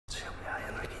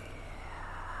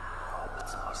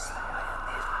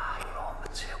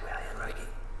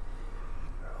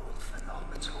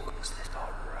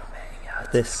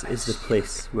This is the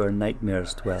place where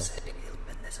nightmares dwell,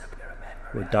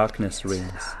 where darkness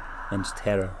reigns and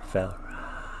terror fell.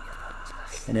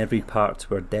 In every part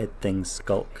where dead things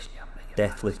skulk,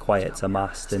 deathly quiet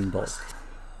amassed in bulk.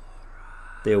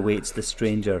 They await the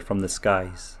stranger from the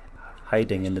skies,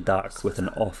 hiding in the dark with an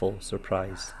awful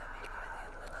surprise.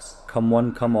 Come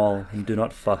one, come all, and do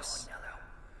not fuss.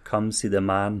 Come see the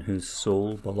man whose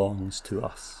soul belongs to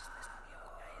us.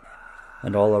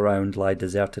 And all around lie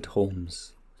deserted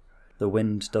homes. The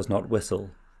wind does not whistle,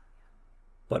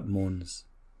 but moans.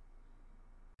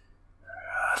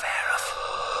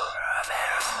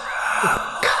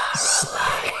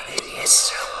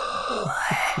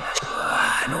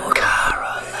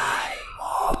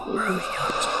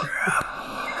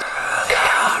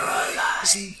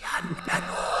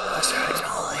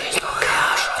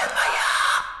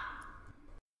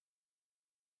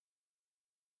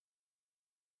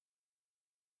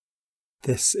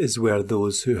 This is where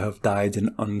those who have died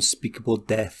an unspeakable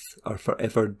death are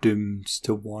forever doomed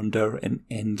to wander in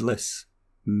endless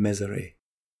misery.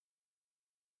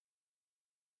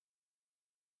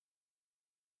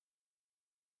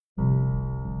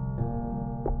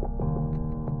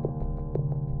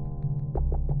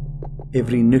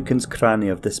 Every nook and cranny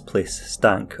of this place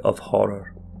stank of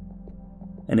horror.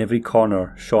 In every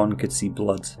corner Sean could see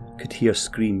blood, could hear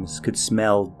screams, could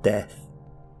smell death.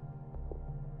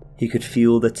 He could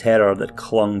feel the terror that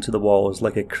clung to the walls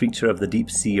like a creature of the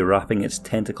deep sea wrapping its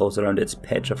tentacles around its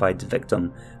petrified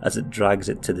victim as it drags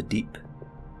it to the deep.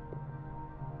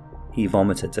 He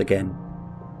vomited again,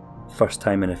 first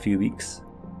time in a few weeks.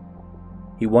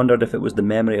 He wondered if it was the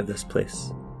memory of this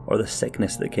place, or the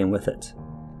sickness that came with it,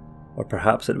 or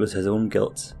perhaps it was his own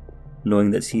guilt,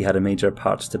 knowing that he had a major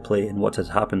part to play in what had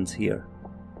happened here.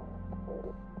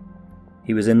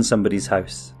 He was in somebody's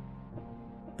house.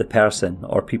 The person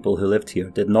or people who lived here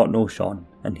did not know Sean,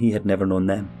 and he had never known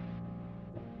them.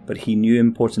 But he knew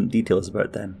important details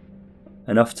about them,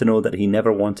 enough to know that he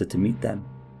never wanted to meet them.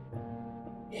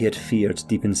 He had feared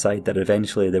deep inside that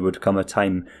eventually there would come a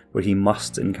time where he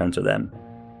must encounter them.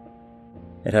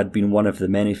 It had been one of the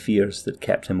many fears that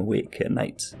kept him awake at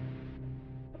night.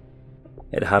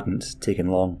 It hadn't taken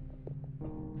long.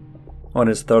 On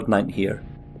his third night here,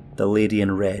 the lady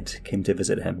in red came to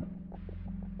visit him.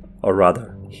 Or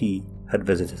rather, he had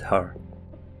visited her.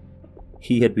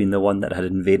 He had been the one that had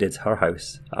invaded her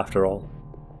house, after all.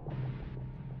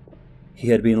 He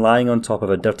had been lying on top of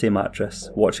a dirty mattress,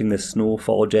 watching the snow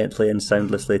fall gently and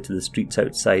soundlessly to the streets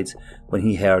outside when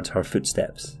he heard her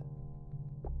footsteps.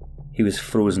 He was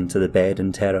frozen to the bed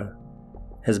in terror.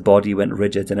 His body went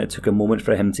rigid and it took a moment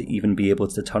for him to even be able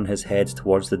to turn his head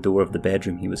towards the door of the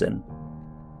bedroom he was in.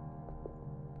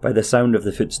 By the sound of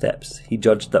the footsteps, he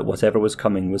judged that whatever was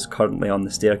coming was currently on the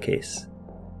staircase.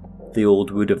 The old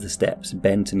wood of the steps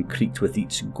bent and creaked with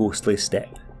each ghostly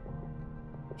step.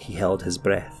 He held his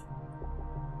breath.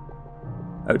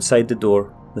 Outside the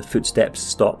door, the footsteps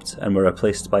stopped and were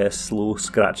replaced by a slow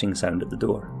scratching sound at the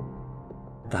door.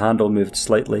 The handle moved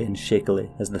slightly and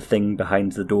shakily as the thing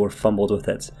behind the door fumbled with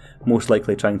it, most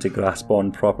likely trying to grasp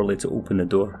on properly to open the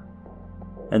door.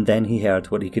 And then he heard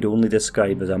what he could only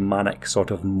describe as a manic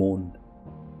sort of moan.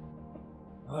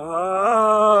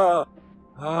 Ah!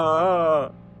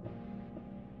 Ah!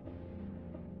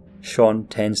 Sean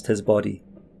tensed his body.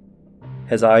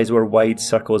 His eyes were wide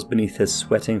circles beneath his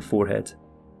sweating forehead.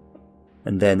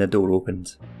 And then the door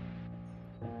opened.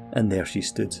 And there she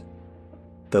stood.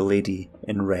 The lady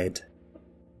in red.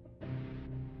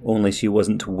 Only she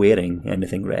wasn't wearing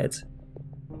anything red.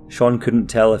 Sean couldn't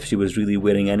tell if she was really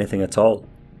wearing anything at all.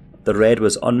 The red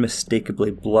was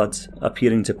unmistakably blood,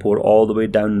 appearing to pour all the way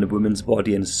down the woman's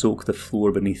body and soak the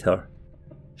floor beneath her.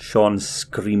 Sean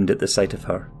screamed at the sight of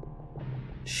her.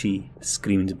 She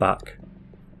screamed back.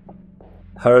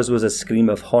 Hers was a scream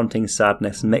of haunting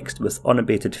sadness mixed with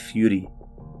unabated fury.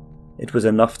 It was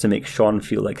enough to make Sean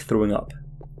feel like throwing up.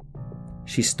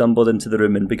 She stumbled into the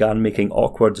room and began making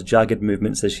awkward, jagged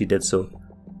movements as she did so.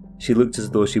 She looked as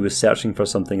though she was searching for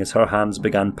something as her hands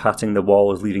began patting the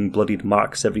walls, leaving bloodied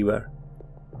marks everywhere.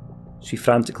 She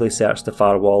frantically searched the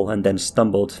far wall and then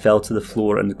stumbled, fell to the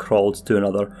floor and crawled to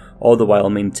another, all the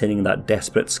while maintaining that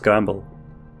desperate scramble.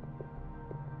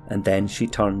 And then she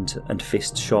turned and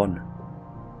faced Sean.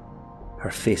 Her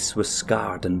face was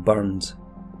scarred and burned.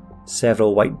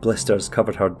 Several white blisters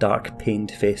covered her dark,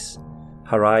 pained face.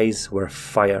 Her eyes were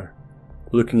fire,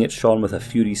 looking at Sean with a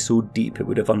fury so deep it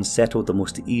would have unsettled the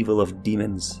most evil of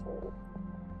demons.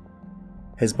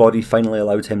 His body finally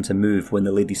allowed him to move when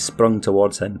the lady sprung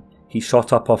towards him. He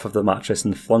shot up off of the mattress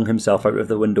and flung himself out of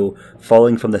the window,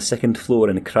 falling from the second floor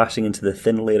and crashing into the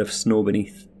thin layer of snow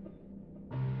beneath.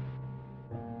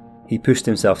 He pushed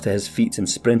himself to his feet and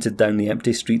sprinted down the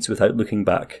empty streets without looking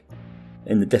back.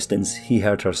 In the distance, he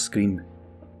heard her scream.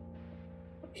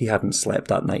 He hadn't slept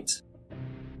that night.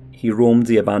 He roamed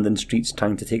the abandoned streets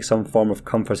trying to take some form of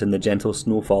comfort in the gentle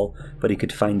snowfall, but he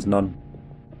could find none.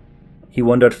 He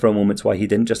wondered for a moment why he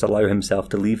didn't just allow himself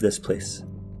to leave this place.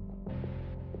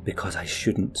 "Because I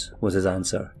shouldn't," was his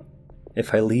answer.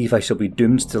 "If I leave, I shall be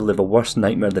doomed to live a worse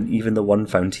nightmare than even the one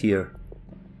found here."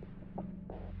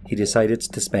 He decided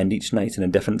to spend each night in a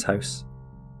different house.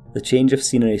 The change of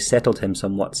scenery settled him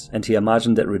somewhat, and he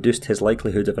imagined it reduced his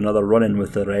likelihood of another run-in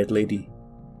with the Red Lady.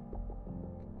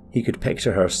 He could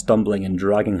picture her stumbling and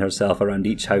dragging herself around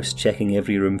each house, checking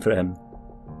every room for him.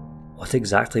 What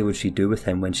exactly would she do with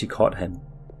him when she caught him?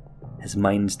 His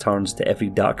mind turned to every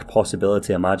dark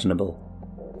possibility imaginable.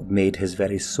 It made his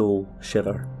very soul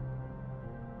shiver.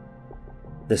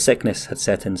 The sickness had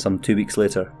set in some 2 weeks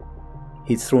later.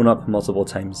 He'd thrown up multiple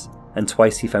times, and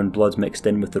twice he found blood mixed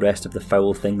in with the rest of the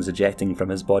foul things ejecting from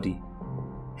his body.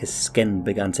 His skin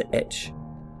began to itch.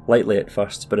 Lightly at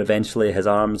first, but eventually his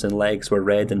arms and legs were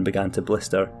red and began to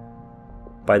blister.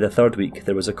 By the 3rd week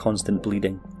there was a constant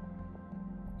bleeding.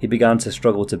 He began to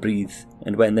struggle to breathe,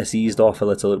 and when this eased off a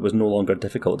little it was no longer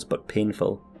difficult but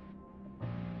painful.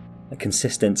 A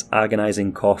consistent,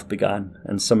 agonising cough began,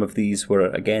 and some of these were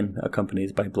again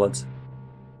accompanied by blood.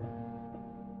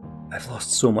 "I've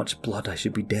lost so much blood I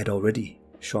should be dead already,"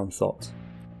 Sean thought.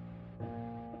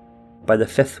 By the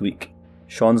 5th week,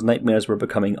 Sean's nightmares were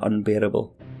becoming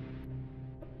unbearable.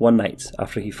 One night,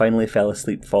 after he finally fell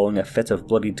asleep following a fit of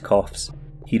bloodied coughs,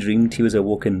 he dreamed he was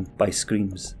awoken by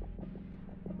screams.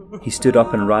 He stood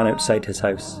up and ran outside his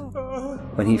house.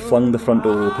 When he flung the front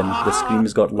door open, the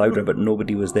screams got louder but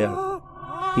nobody was there.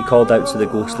 He called out to the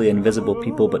ghostly invisible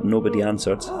people but nobody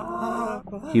answered.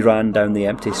 He ran down the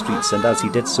empty streets, and as he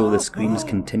did so the screams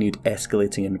continued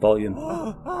escalating in volume.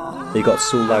 They got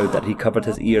so loud that he covered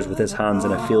his ears with his hands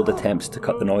in a failed attempt to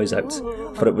cut the noise out,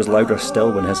 for it was louder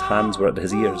still when his hands were at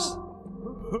his ears.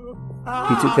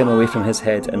 He took them away from his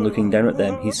head, and looking down at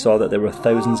them he saw that there were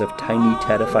thousands of tiny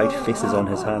terrified faces on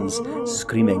his hands,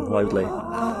 screaming loudly.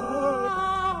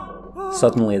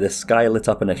 Suddenly the sky lit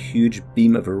up in a huge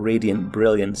beam of radiant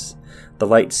brilliance. The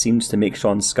light seemed to make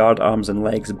Sean's scarred arms and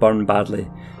legs burn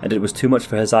badly, and it was too much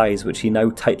for his eyes, which he now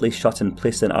tightly shut and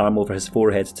placed an arm over his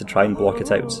forehead to try and block it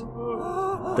out.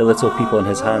 The little people in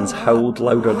his hands howled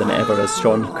louder than ever as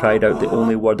Sean cried out the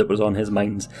only word that was on his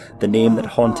mind, the name that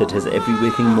haunted his every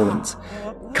waking moment.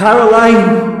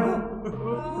 "Caroline!"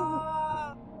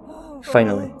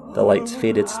 Finally, the lights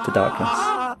faded to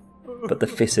darkness, but the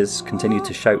faces continued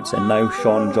to shout, and now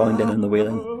Sean joined in the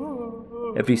wailing.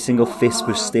 Every single face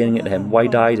was staring at him,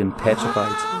 wide-eyed and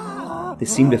petrified. They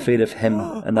seemed afraid of him,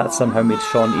 and that somehow made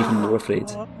Sean even more afraid.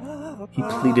 He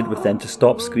pleaded with them to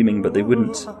stop screaming, but they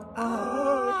wouldn't.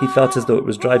 He felt as though it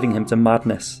was driving him to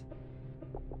madness.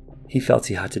 He felt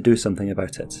he had to do something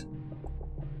about it.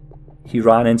 He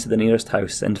ran into the nearest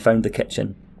house and found the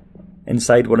kitchen.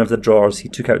 Inside one of the drawers he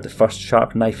took out the first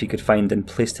sharp knife he could find and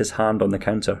placed his hand on the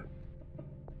counter.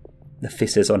 The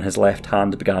faces on his left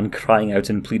hand began crying out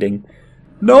and pleading,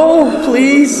 "No,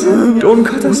 please! Don't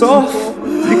cut us off!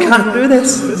 You can't do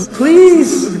this!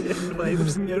 Please!"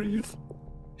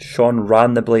 Sean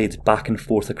ran the blade back and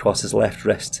forth across his left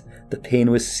wrist. The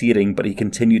pain was searing, but he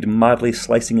continued madly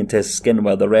slicing into his skin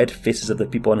while the red faces of the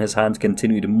people on his hand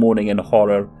continued moaning in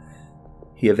horror.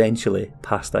 He eventually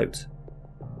passed out.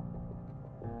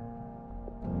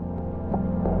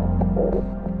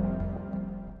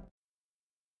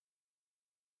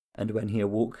 And when he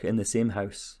awoke in the same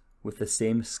house, with the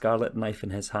same scarlet knife in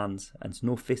his hand, and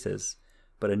no faces,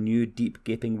 but a new deep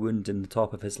gaping wound in the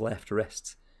top of his left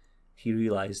wrist, he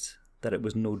realised that it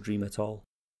was no dream at all.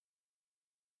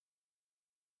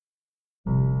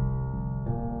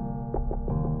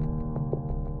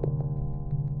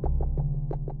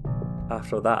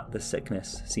 After that, the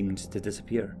sickness seemed to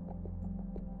disappear.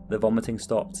 The vomiting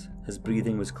stopped, his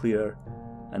breathing was clearer,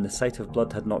 and the sight of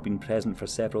blood had not been present for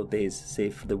several days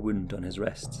save for the wound on his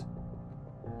wrist.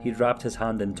 He'd wrapped his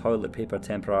hand in toilet paper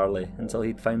temporarily until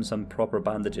he'd found some proper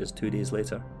bandages 2 days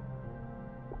later.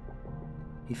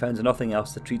 He found nothing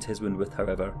else to treat his wound with,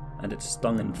 however, and it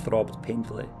stung and throbbed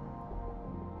painfully.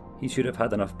 He should have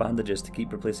had enough bandages to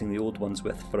keep replacing the old ones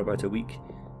with for about a week,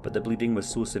 but the bleeding was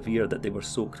so severe that they were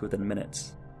soaked within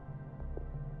minutes.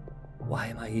 Why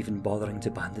am I even bothering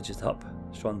to bandage it up?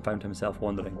 Sean found himself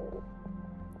wondering.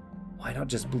 Why not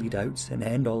just bleed out and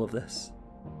end all of this?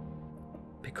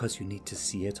 Because you need to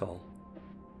see it all.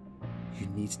 You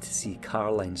need to see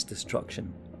Caroline's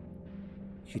destruction.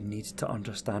 You need to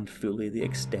understand fully the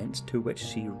extent to which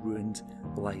she ruined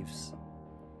lives.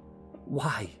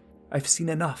 Why? I've seen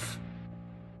enough.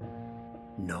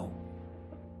 No.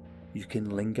 You can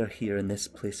linger here in this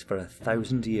place for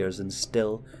 1,000 years and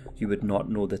still you would not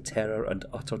know the terror and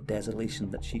utter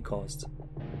desolation that she caused.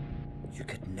 You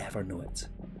could never know it.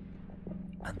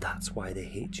 And that's why they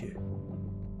hate you.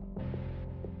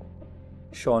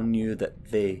 Sean knew that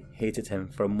they hated him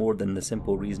for more than the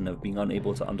simple reason of being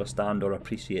unable to understand or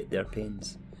appreciate their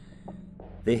pains.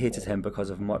 They hated him because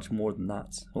of much more than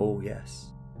that, oh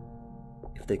yes.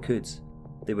 If they could,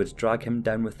 they would drag him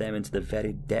down with them into the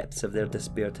very depths of their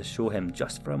despair to show him,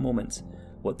 just for a moment,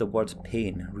 what the word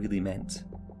pain really meant.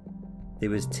 They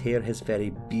would tear his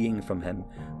very being from him,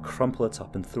 crumple it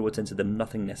up and throw it into the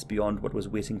nothingness beyond what was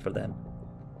waiting for them.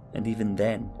 And even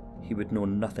then, he would know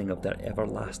nothing of their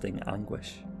everlasting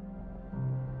anguish.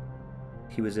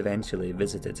 He was eventually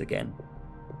visited again.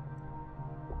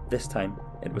 This time,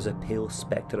 it was a pale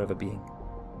spectre of a being.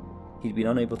 He'd been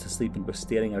unable to sleep and was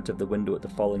staring out of the window at the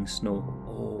falling snow.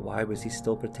 Oh, why was he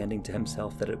still pretending to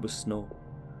himself that it was snow?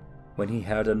 When he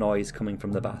heard a noise coming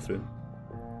from the bathroom.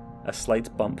 A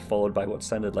slight bump followed by what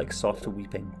sounded like soft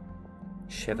weeping.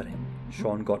 Shivering,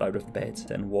 Sean got out of bed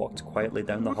and walked quietly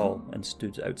down the hall and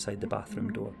stood outside the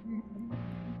bathroom door.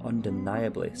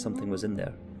 Undeniably, something was in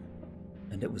there,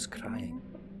 and it was crying.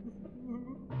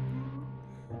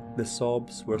 The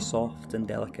sobs were soft and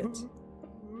delicate.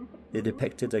 They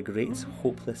depicted a great,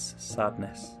 hopeless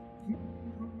sadness.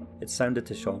 It sounded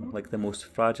to Sean like the most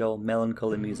fragile,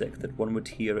 melancholy music that one would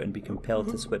hear and be compelled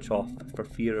to switch off for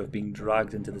fear of being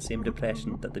dragged into the same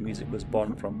depression that the music was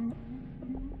born from.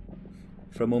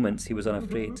 For a moment he was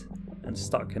unafraid and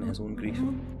stuck in his own grief,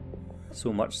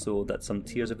 so much so that some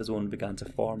tears of his own began to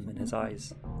form in his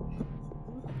eyes.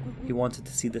 He wanted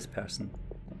to see this person.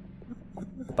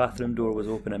 The bathroom door was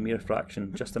open a mere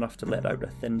fraction, just enough to let out a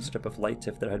thin strip of light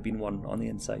if there had been one on the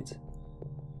inside.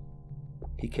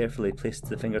 He carefully placed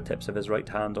the fingertips of his right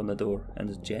hand on the door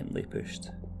and gently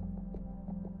pushed.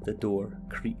 The door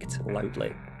creaked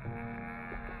loudly.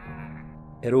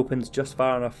 It opened just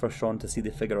far enough for Sean to see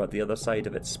the figure at the other side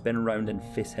of it spin round and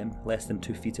face him less than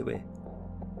 2 feet away.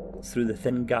 Through the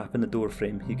thin gap in the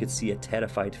doorframe he could see a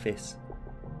terrified face.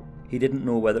 He didn't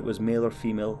know whether it was male or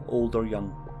female, old or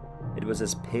young. It was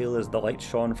as pale as the light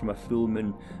shone from a full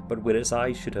moon, but where its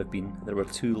eyes should have been there were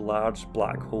 2 large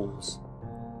black holes.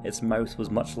 Its mouth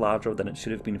was much larger than it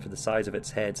should have been for the size of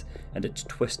its head, and it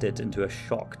twisted into a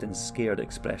shocked and scared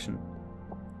expression.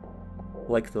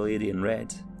 Like the lady in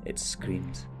red, it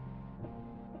screamed.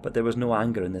 But there was no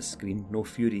anger in this scream, no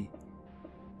fury.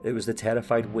 It was the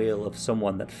terrified wail of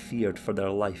someone that feared for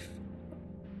their life.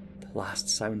 The last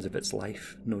sounds of its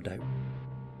life, no doubt.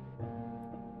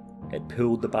 It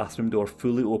pulled the bathroom door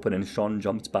fully open and Sean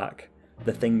jumped back.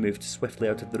 The thing moved swiftly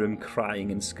out of the room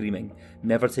crying and screaming,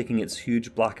 never taking its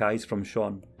huge black eyes from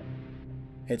Sean.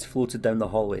 It floated down the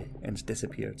hallway and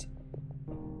disappeared.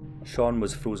 Sean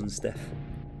was frozen stiff,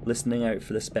 listening out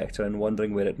for the spectre and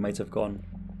wondering where it might have gone.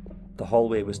 The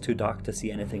hallway was too dark to see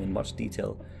anything in much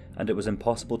detail, and it was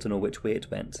impossible to know which way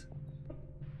it went.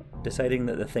 Deciding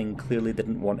that the thing clearly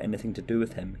didn't want anything to do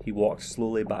with him, he walked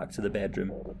slowly back to the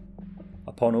bedroom.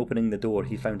 Upon opening the door,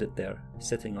 he found it there,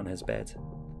 sitting on his bed.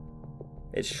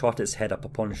 It shot its head up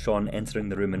upon Sean entering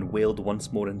the room and wailed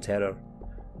once more in terror.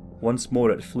 Once more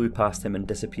it flew past him and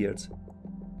disappeared.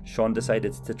 Sean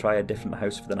decided to try a different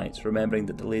house for the night, remembering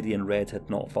that the lady in red had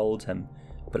not followed him,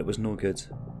 but it was no good.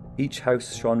 Each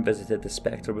house Sean visited, the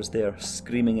spectre was there,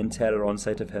 screaming in terror on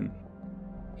sight of him.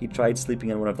 He tried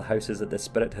sleeping in one of the houses that the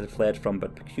spirit had fled from,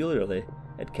 but peculiarly,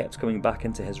 it kept coming back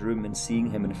into his room and seeing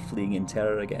him and fleeing in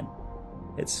terror again.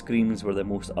 Its screams were the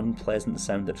most unpleasant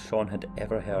sound that Sean had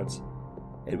ever heard.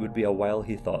 It would be a while,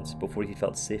 he thought, before he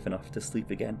felt safe enough to sleep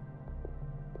again.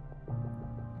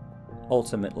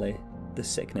 Ultimately, the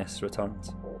sickness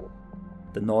returned.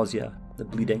 The nausea, the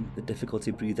bleeding, the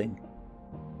difficulty breathing.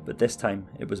 But this time,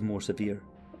 it was more severe.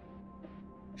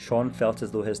 Sean felt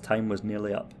as though his time was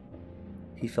nearly up.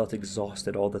 He felt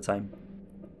exhausted all the time.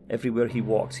 Everywhere he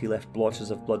walked, he left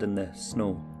blotches of blood in the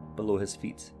snow below his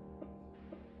feet.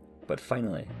 But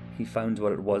finally, he found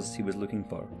what it was he was looking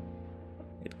for.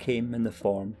 It came in the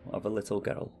form of a little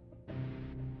girl.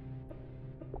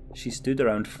 She stood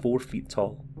around 4 feet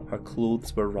tall. Her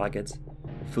clothes were ragged,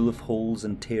 full of holes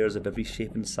and tears of every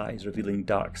shape and size, revealing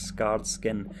dark, scarred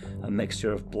skin, a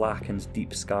mixture of black and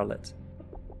deep scarlet.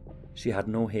 She had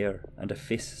no hair, and a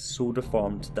face so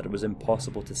deformed that it was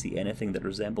impossible to see anything that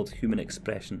resembled human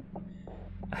expression.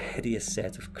 A hideous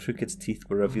set of crooked teeth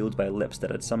were revealed by lips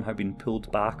that had somehow been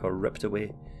pulled back or ripped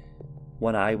away.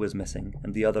 One eye was missing,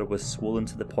 and the other was swollen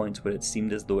to the point where it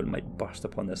seemed as though it might burst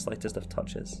upon the slightest of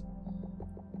touches.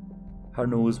 Her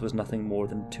nose was nothing more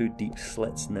than 2 deep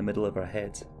slits in the middle of her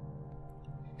head.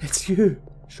 "It's you,"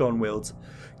 Sean wailed.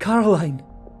 "Caroline!"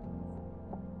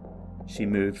 She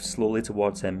moved slowly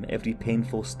towards him, every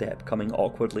painful step coming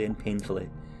awkwardly and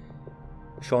painfully.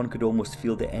 Sean could almost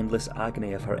feel the endless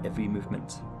agony of her every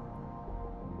movement.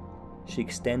 She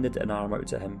extended an arm out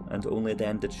to him, and only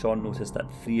then did Sean notice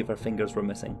that 3 of her fingers were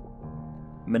missing.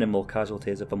 Minimal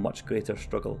casualties of a much greater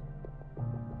struggle.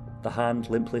 The hand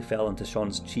limply fell into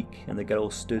Sean's cheek, and the girl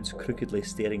stood crookedly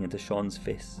staring into Sean's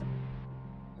face.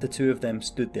 The 2 of them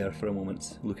stood there for a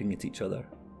moment, looking at each other,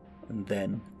 and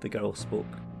then the girl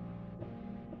spoke.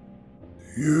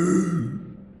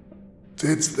 "You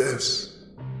did this."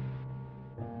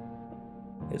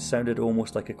 It sounded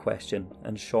almost like a question,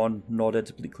 and Sean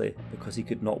nodded bleakly because he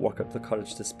could not work up the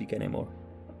courage to speak anymore.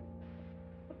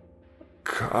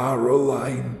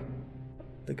 "Caroline,"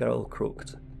 the girl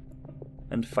croaked.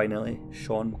 And finally,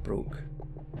 Sean broke.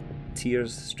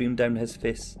 Tears streamed down his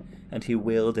face, and he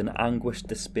wailed in anguished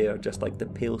despair just like the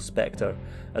pale spectre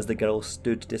as the girl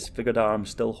stood, disfigured arm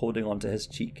still holding onto his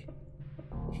cheek.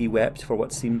 He wept for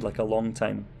what seemed like a long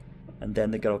time, and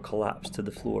then the girl collapsed to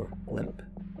the floor, limp.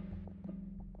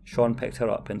 Sean picked her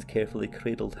up and carefully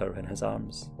cradled her in his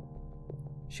arms.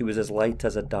 She was as light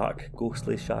as a dark,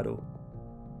 ghostly shadow.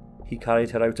 He carried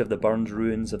her out of the burned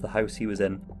ruins of the house he was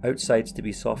in, outside to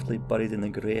be softly buried in the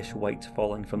greyish white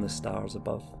falling from the stars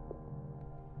above.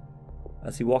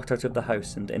 As he walked out of the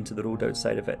house and into the road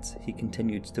outside of it, he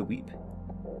continued to weep.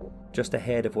 Just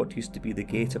ahead of what used to be the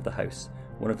gate of the house,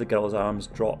 one of the girl's arms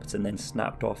dropped and then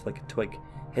snapped off like a twig,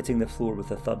 hitting the floor with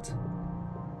a thud.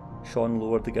 Sean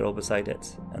lowered the girl beside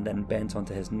it, and then bent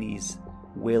onto his knees,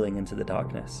 wailing into the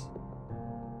darkness.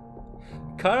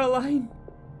 "Caroline!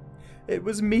 It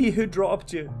was me who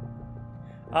dropped you.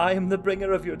 I am the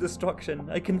bringer of your destruction.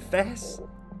 I confess!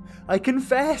 I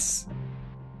confess!"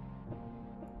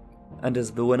 And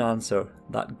as though in answer,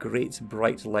 that great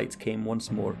bright light came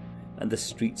once more, and the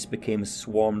streets became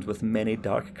swarmed with many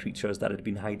dark creatures that had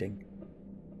been hiding.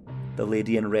 The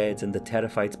lady in red and the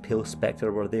terrified pale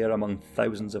spectre were there among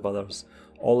thousands of others,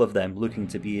 all of them looking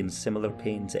to be in similar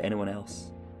pain to anyone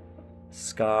else.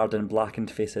 Scarred and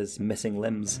blackened faces, missing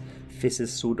limbs,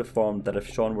 faces so deformed that if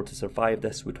Sean were to survive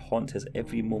this would haunt his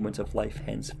every moment of life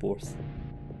henceforth.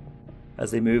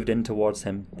 As they moved in towards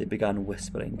him, they began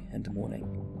whispering and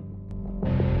moaning.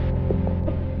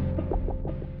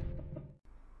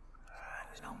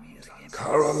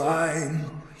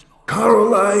 "Caroline!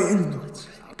 Caroline!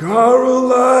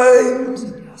 Caroline!"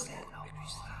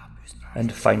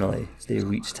 And finally they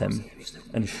reached him,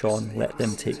 and Sean let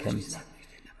them take him.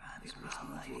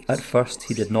 At first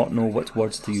he did not know what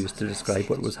words to use to describe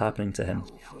what was happening to him,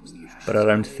 but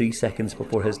around 3 seconds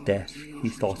before his death he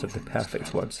thought of the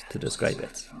perfect words to describe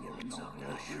it.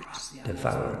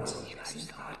 Devoured.